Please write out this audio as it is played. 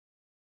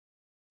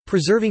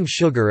Preserving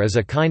sugar is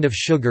a kind of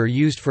sugar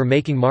used for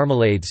making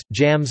marmalades,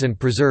 jams and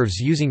preserves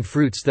using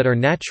fruits that are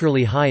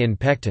naturally high in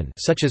pectin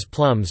such as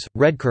plums,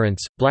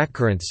 redcurrants,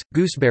 blackcurrants,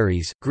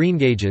 gooseberries,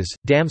 greengages,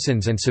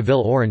 damsons and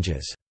Seville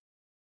oranges.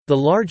 The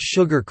large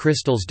sugar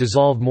crystals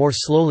dissolve more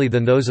slowly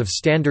than those of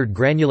standard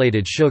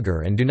granulated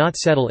sugar and do not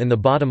settle in the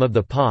bottom of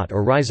the pot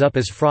or rise up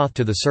as froth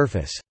to the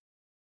surface.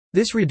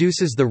 This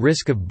reduces the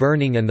risk of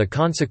burning and the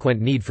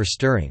consequent need for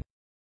stirring.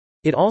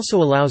 It also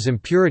allows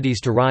impurities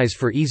to rise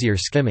for easier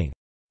skimming.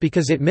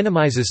 Because it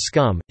minimizes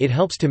scum, it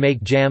helps to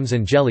make jams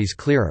and jellies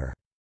clearer.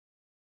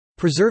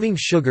 Preserving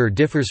sugar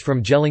differs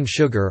from gelling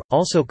sugar,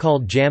 also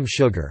called jam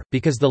sugar,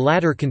 because the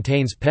latter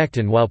contains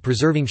pectin while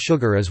preserving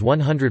sugar is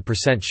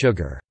 100%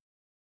 sugar.